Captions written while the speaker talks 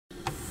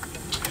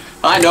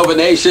Hi, Nova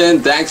Nation.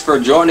 Thanks for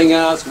joining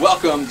us.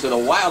 Welcome to the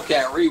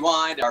Wildcat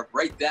Rewind, our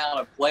breakdown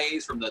of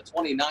plays from the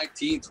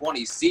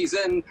 2019-20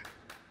 season.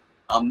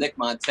 I'm Nick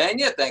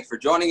Montagna. Thanks for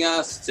joining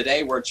us.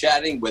 Today we're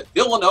chatting with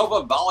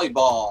Villanova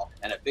Volleyball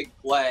and a big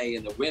play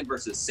in the win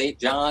versus St.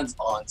 John's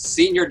on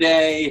Senior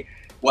Day.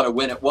 What a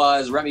win it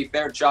was. Remy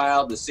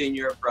Fairchild, the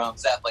senior from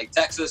South Lake,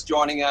 Texas,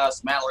 joining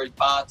us. Mallory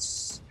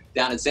Potts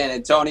down in San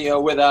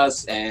Antonio with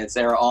us, and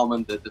Sarah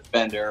Allman, the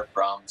defender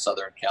from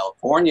Southern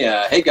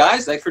California. Hey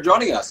guys, thanks for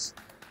joining us.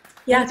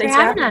 Yeah, thanks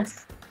for having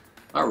us.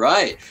 All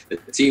right, the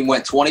team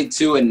went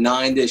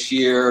 22-9 this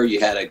year. You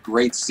had a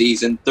great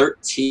season,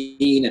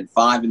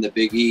 13-5 in the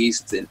Big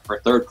East and for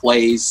third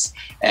place,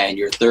 and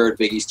your third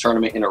Big East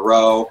tournament in a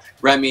row.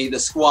 Remy, the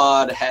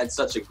squad had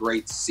such a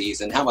great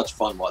season. How much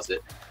fun was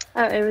it?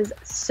 Oh, it was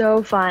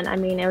so fun. I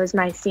mean, it was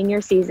my senior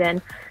season,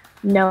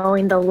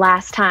 knowing the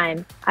last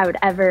time I would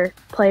ever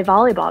play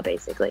volleyball,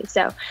 basically.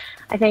 So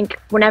I think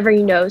whenever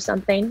you know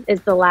something is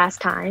the last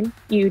time,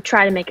 you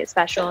try to make it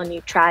special and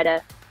you try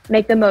to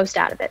make the most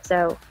out of it.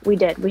 So we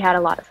did. We had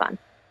a lot of fun.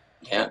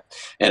 Yeah.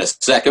 In a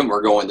second,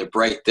 we're going to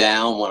break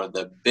down one of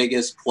the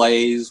biggest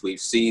plays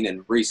we've seen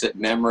in recent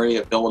memory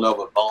of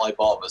Villanova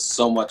volleyball. It was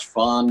so much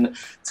fun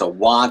to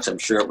watch. I'm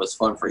sure it was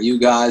fun for you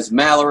guys.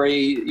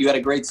 Mallory, you had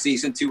a great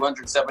season,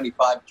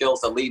 275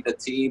 kills to lead the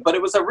team, but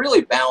it was a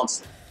really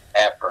balanced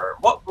effort.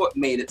 What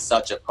made it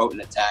such a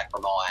potent attack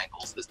from all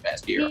angles this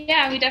past year?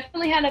 Yeah, we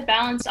definitely had a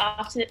balanced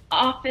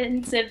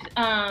offensive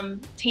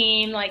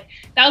team. Like,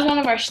 that was one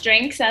of our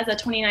strengths as a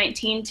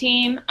 2019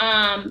 team.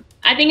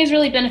 I think it's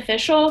really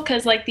beneficial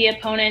because, like, the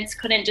opponents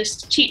couldn't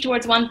just cheat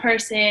towards one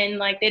person.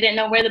 Like, they didn't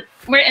know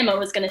where Emma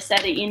was going to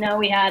set it. You know,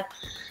 we had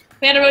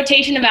a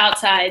rotation of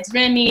outsides,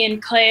 Remy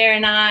and Claire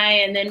and I,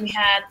 and then we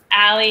had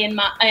Allie and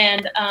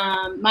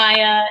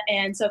Maya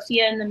and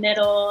Sophia in the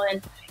middle,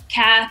 and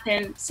Kath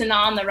and Sana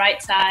on the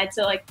right side.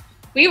 So, like,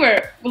 we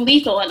were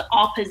lethal in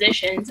all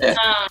positions.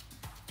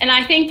 And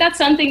I think that's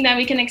something that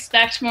we can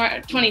expect from our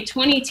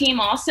 2020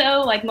 team also.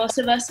 Like, most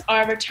of us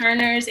are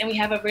returners, and we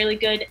have a really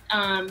good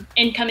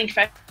incoming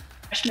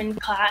freshman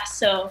class.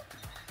 So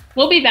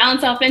we'll be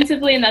balanced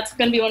offensively, and that's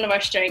going to be one of our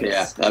strengths.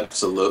 Yeah,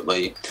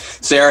 absolutely.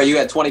 Sarah, you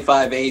had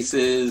 25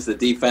 aces. The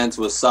defense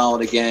was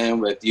solid again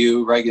with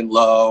you, Reagan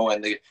Lowe,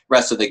 and the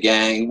rest of the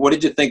gang. What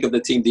did you think of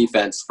the team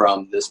defense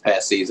from this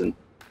past season?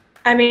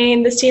 I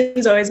mean, this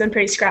team's always been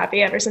pretty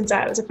scrappy ever since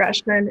I was a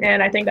freshman,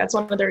 and I think that's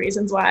one of the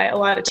reasons why a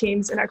lot of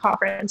teams in our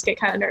conference get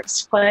kind of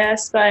nervous to play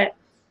us. But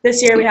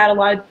this year we had a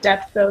lot of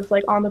depth both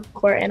like on the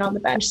court and on the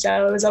bench,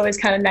 so it was always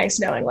kind of nice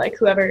knowing like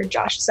whoever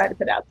Josh decided to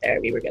put out there,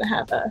 we were going to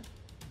have a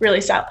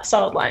really solid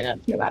lineup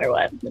no matter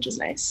what, which is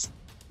nice.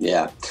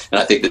 Yeah,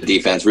 and I think the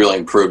defense really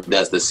improved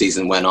as the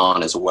season went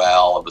on as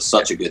well. It was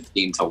such a good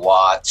team to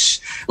watch.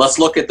 Let's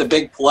look at the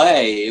big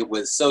play. It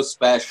was so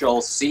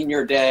special.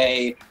 Senior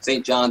Day,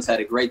 St. John's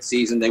had a great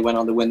season. They went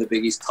on to win the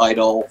Big East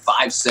title.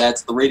 5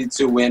 sets,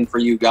 3-2 win for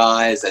you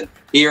guys. And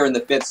here in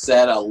the 5th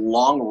set, a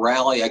long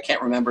rally. I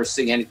can't remember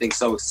seeing anything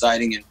so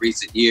exciting in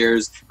recent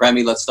years.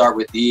 Remy, let's start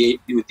with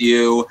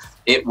you.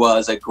 It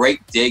was a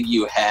great dig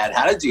you had.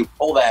 How did you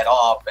pull that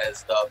off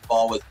as the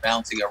ball was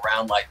bouncing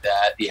around like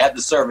that? You had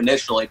the serve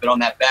initially, but on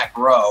that back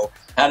row,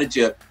 how did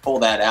you pull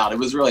that out? It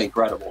was really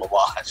incredible to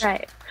watch.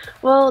 Right.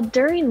 Well,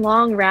 during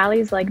long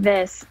rallies like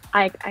this,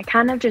 I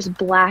kind of just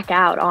black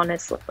out,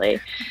 honestly,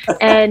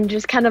 and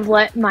just kind of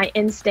let my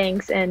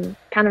instincts and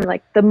kind of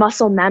like the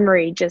muscle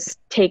memory just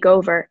take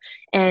over.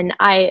 And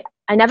I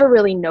never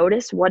really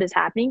notice what is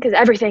happening because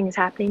everything is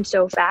happening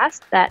so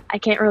fast that I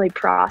can't really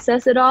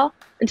process it all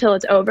until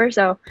it's over.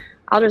 So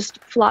I'll just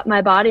flop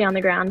my body on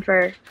the ground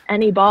for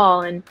any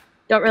ball and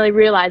don't really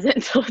realize it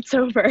until it's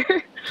over.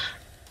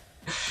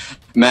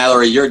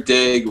 Mallory, your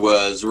dig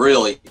was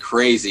really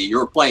crazy. You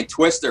were playing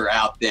twister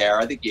out there.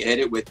 I think you hit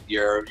it with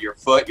your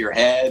foot, your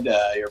head,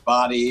 your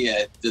body.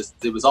 It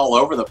was all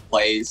over the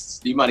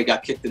place. You might have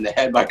got kicked in the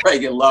head by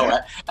Reagan Lowe.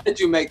 How did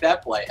you make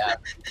that play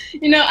happen?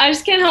 You know, I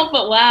just can't help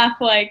but laugh.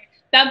 Like,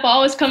 that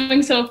ball was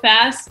coming so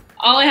fast.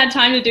 All I had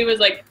time to do was,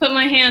 like, put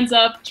my hands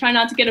up, try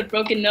not to get a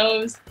broken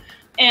nose,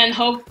 and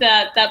hope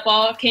that that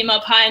ball came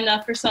up high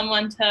enough for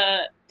someone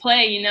to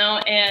play, you know.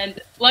 And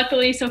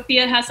luckily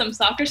Sophia has some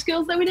soccer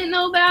skills that we didn't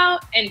know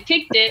about and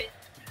kicked it.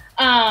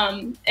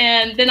 And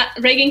then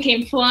Reagan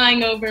came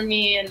flying over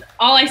me, and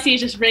all I see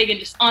is just Reagan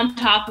just on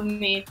top of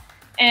me.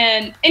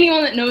 And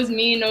anyone that knows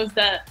me knows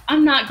that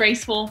I'm not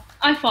graceful.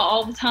 I fall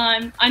all the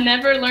time. I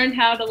never learned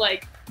how to,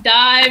 like,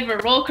 dive or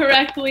roll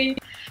correctly.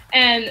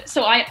 And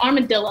so I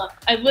armadillo.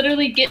 I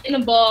literally get in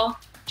a ball,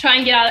 try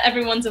and get out of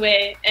everyone's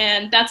way.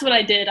 And that's what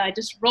I did. I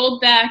just rolled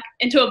back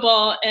into a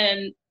ball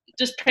and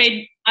just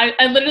prayed.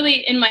 I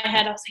literally, in my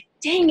head, I was like,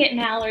 dang it,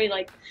 Mallory,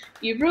 like,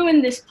 you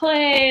ruined this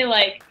play.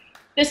 Like,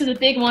 this is a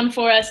big one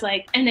for us.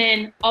 Like, and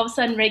then all of a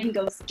sudden Reagan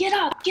goes, get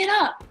up, get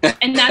up.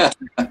 And that's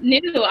when I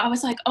knew. I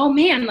was like, oh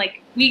man,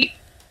 like, we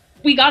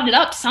got it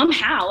up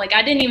somehow. Like,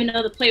 I didn't even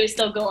know the play was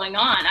still going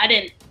on. I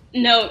didn't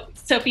know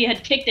Sophia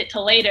had kicked it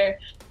till later.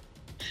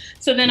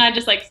 So then I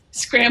just like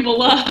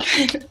scramble up.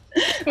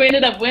 We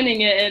ended up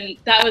winning it, and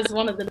that was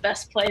one of the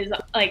best plays.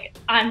 Like,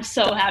 I'm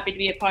so happy to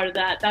be a part of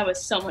that. That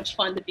was so much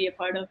fun to be a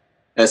part of.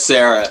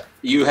 Sarah,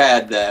 you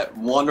had that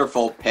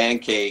wonderful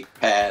pancake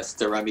pass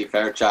to Remy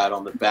Fairchild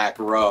on the back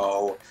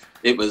row.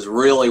 It was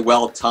really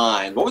well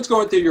timed. What was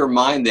going through your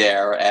mind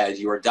there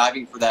as you were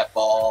diving for that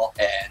ball,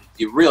 and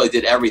you really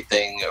did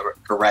everything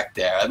correct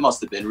there? It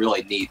must have been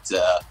really neat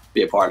to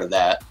be a part of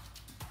that.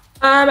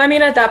 I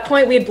mean, at that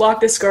point, we'd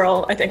blocked this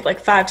girl, I think, like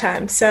 5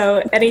 times.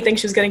 So anything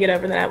she was going to get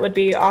over the net would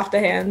be off the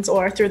hands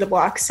or through the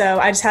block. So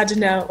I just had to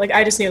know, like,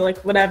 I just knew, like,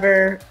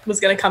 whatever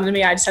was going to come to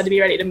me, I just had to be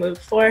ready to move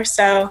for.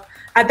 So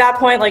at that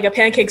point, like, a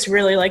pancake's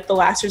really, like, the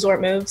last resort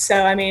move. So,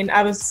 I mean,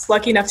 I was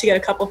lucky enough to get a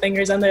couple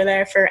fingers under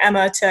there for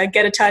Emma to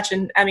get a touch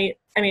and,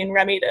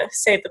 Remy to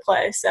save the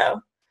play.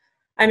 So,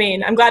 I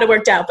mean, I'm glad it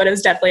worked out, but it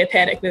was definitely a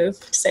panic move,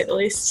 to say the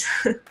least.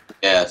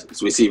 Yeah,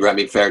 so we see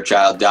Remy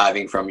Fairchild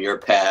diving from your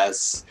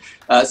pass.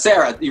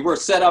 Sarah, you were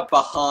set up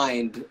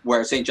behind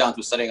where St. John's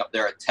was setting up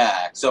their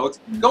attack. So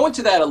go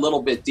into that a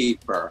little bit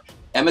deeper.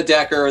 Emma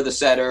Decker, the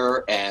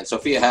setter, and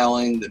Sophia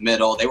Howling, the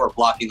middle, they were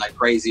blocking like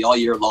crazy all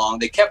year long.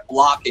 They kept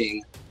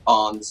blocking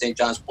on the St.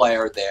 John's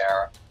player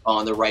there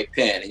on the right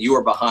pin, and you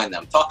were behind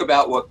them. Talk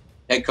about what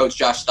head coach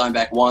Josh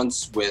Steinbeck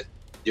wants with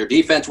your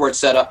defense where it's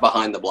set up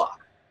behind the block.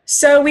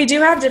 So we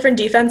do have different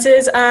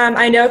defenses.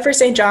 I know for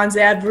St. John's,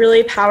 they have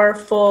really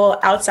powerful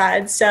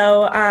outsides.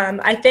 So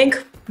I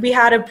think we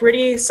had a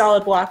pretty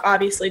solid block,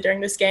 obviously,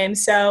 during this game.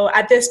 So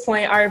at this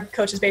point, our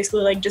coach is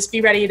basically like, just be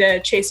ready to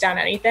chase down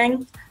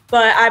anything.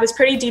 But I was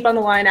pretty deep on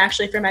the line,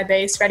 actually, for my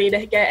base, ready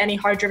to get any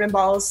hard-driven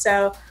balls.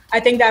 So I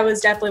think that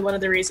was definitely one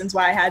of the reasons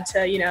why I had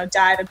to,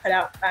 dive and put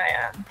out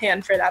my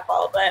hand for that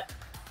ball. But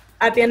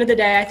at the end of the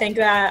day, I think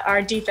that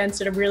our defense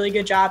did a really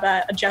good job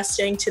at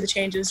adjusting to the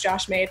changes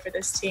Josh made for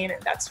this team,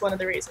 and that's one of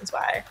the reasons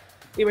why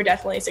we were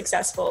definitely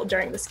successful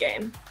during this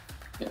game.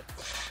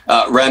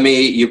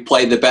 Remy, you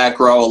played the back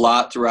row a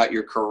lot throughout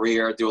your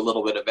career, do a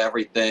little bit of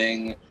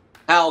everything.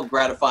 How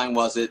gratifying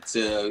was it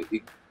to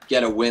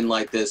get a win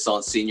like this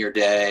on senior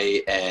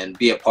day and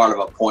be a part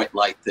of a point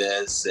like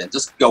this and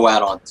just go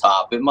out on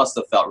top? It must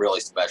have felt really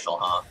special,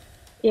 huh?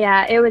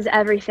 Yeah, it was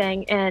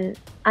everything. And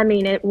I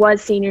mean, it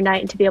was senior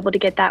night, and to be able to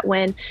get that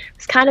win, it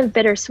was kind of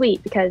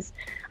bittersweet because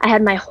I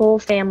had my whole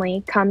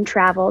family come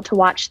travel to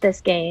watch this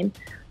game.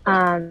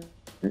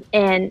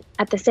 And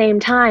at the same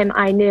time,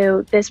 I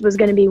knew this was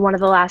going to be one of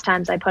the last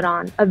times I put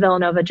on a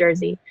Villanova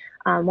jersey.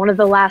 One of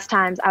the last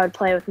times I would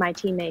play with my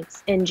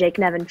teammates in Jake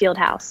Nevin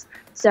Fieldhouse.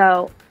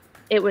 So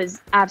it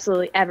was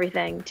absolutely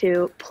everything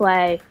to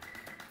play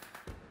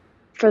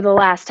for the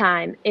last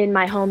time in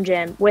my home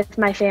gym with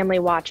my family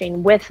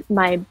watching, with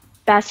my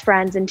best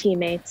friends and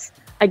teammates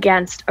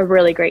against a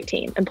really great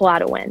team and pull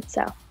out a win.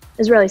 So it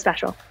was really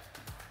special.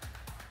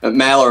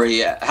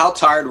 Mallory, how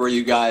tired were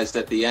you guys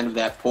at the end of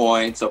that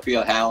point?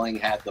 Sophia Howling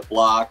had the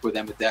block with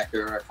Emma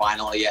Decker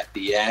finally at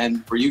the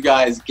end. Were you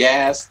guys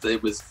gassed?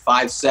 It was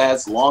 5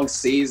 sets, long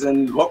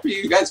season. What were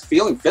you guys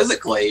feeling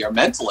physically or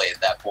mentally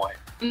at that point?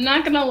 I'm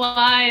not going to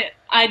lie.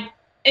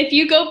 If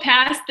you go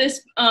past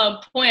this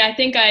point, I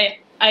think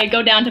I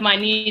go down to my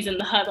knees in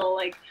the huddle.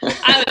 Like,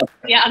 I was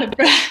really out of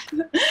breath.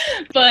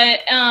 But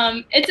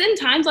it's in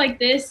times like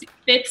this,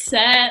 5th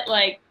set,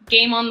 like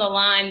game on the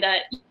line,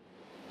 that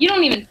you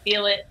don't even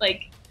feel it.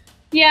 Like,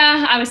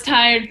 yeah, I was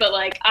tired, but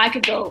like I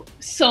could go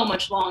so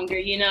much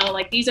longer,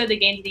 like these are the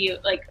games that you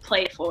like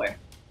play for.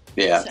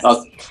 Yeah,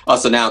 so.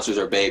 Us announcers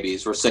are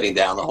babies. We're sitting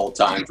down the whole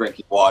time,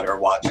 drinking water,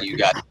 watching you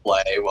guys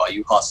play while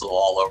you hustle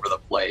all over the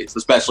place,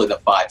 especially the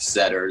 5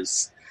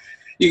 setters.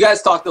 You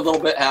guys talked a little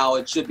bit how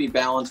it should be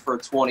balanced for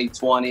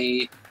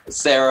 2020.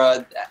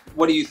 Sarah,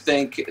 what do you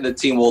think the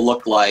team will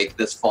look like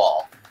this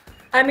fall?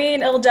 I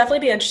mean, it'll definitely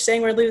be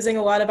interesting. We're losing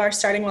a lot of our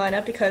starting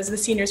lineup because the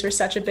seniors were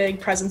such a big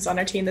presence on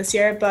our team this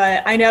year.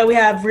 But I know we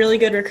have really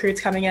good recruits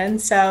coming in.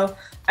 So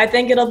I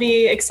think it'll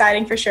be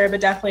exciting for sure,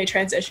 but definitely a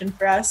transition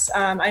for us.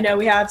 I know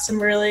we have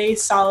some really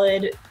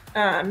solid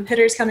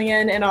hitters coming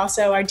in. And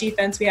also our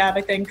defense, we have,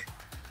 I think,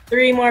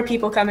 3 more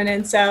people coming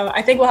in. So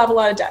I think we'll have a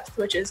lot of depth,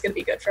 which is going to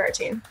be good for our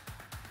team.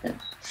 Yeah.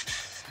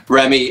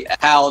 Remy,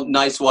 how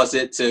nice was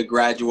it to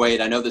graduate?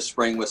 I know the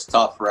spring was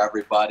tough for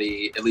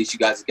everybody. At least you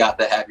guys got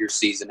to have your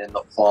season in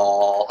the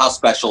fall. How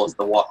special is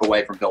the walk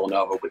away from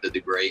Villanova with a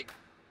degree?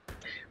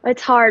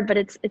 It's hard, but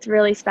it's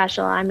really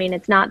special. I mean,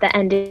 it's not the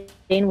ending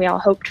we all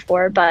hoped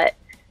for, but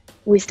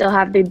we still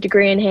have the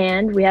degree in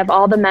hand. We have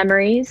all the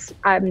memories.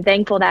 I'm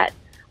thankful that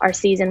our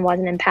season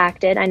wasn't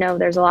impacted. I know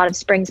there's a lot of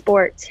spring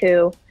sports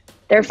who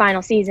their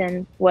final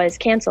season was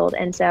canceled,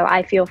 and so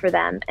I feel for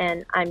them,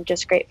 and I'm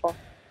just grateful.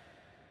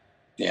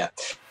 Yeah.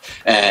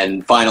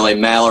 And finally,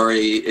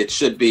 Mallory, it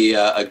should be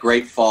a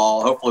great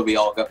fall. Hopefully we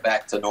all get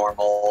back to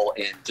normal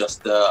in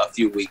just a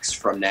few weeks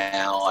from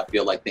now. I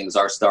feel like things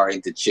are starting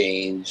to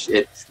change.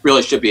 It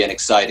really should be an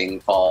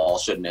exciting fall,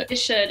 shouldn't it? It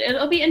should.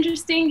 It'll be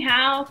interesting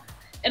how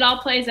it all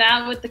plays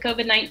out with the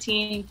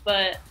COVID-19,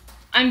 but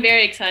I'm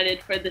very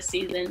excited for this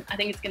season. I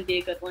think it's going to be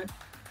a good one.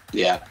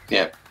 Yeah,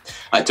 yeah.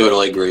 I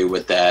totally agree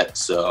with that.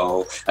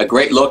 So a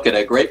great look at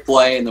a great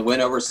play in the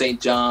win over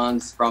St.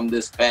 John's from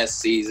this past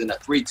season, a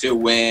 3-2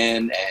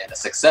 win and a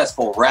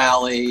successful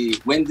rally.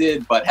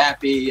 Winded but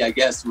happy, I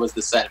guess, was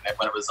the sentiment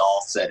when it was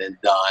all said and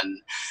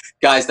done.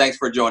 Guys, thanks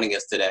for joining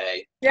us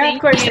today. Yeah,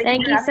 of course.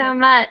 Thank you so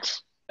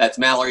much. That's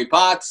Mallory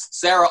Potts,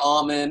 Sarah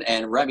Allman,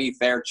 and Remy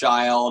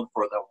Fairchild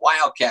for the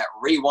Wildcat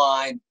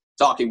Rewind,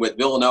 talking with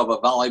Villanova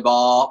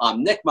Volleyball.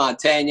 I'm Nick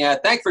Montagna.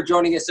 Thanks for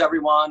joining us,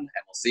 everyone, and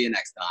we'll see you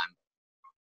next time.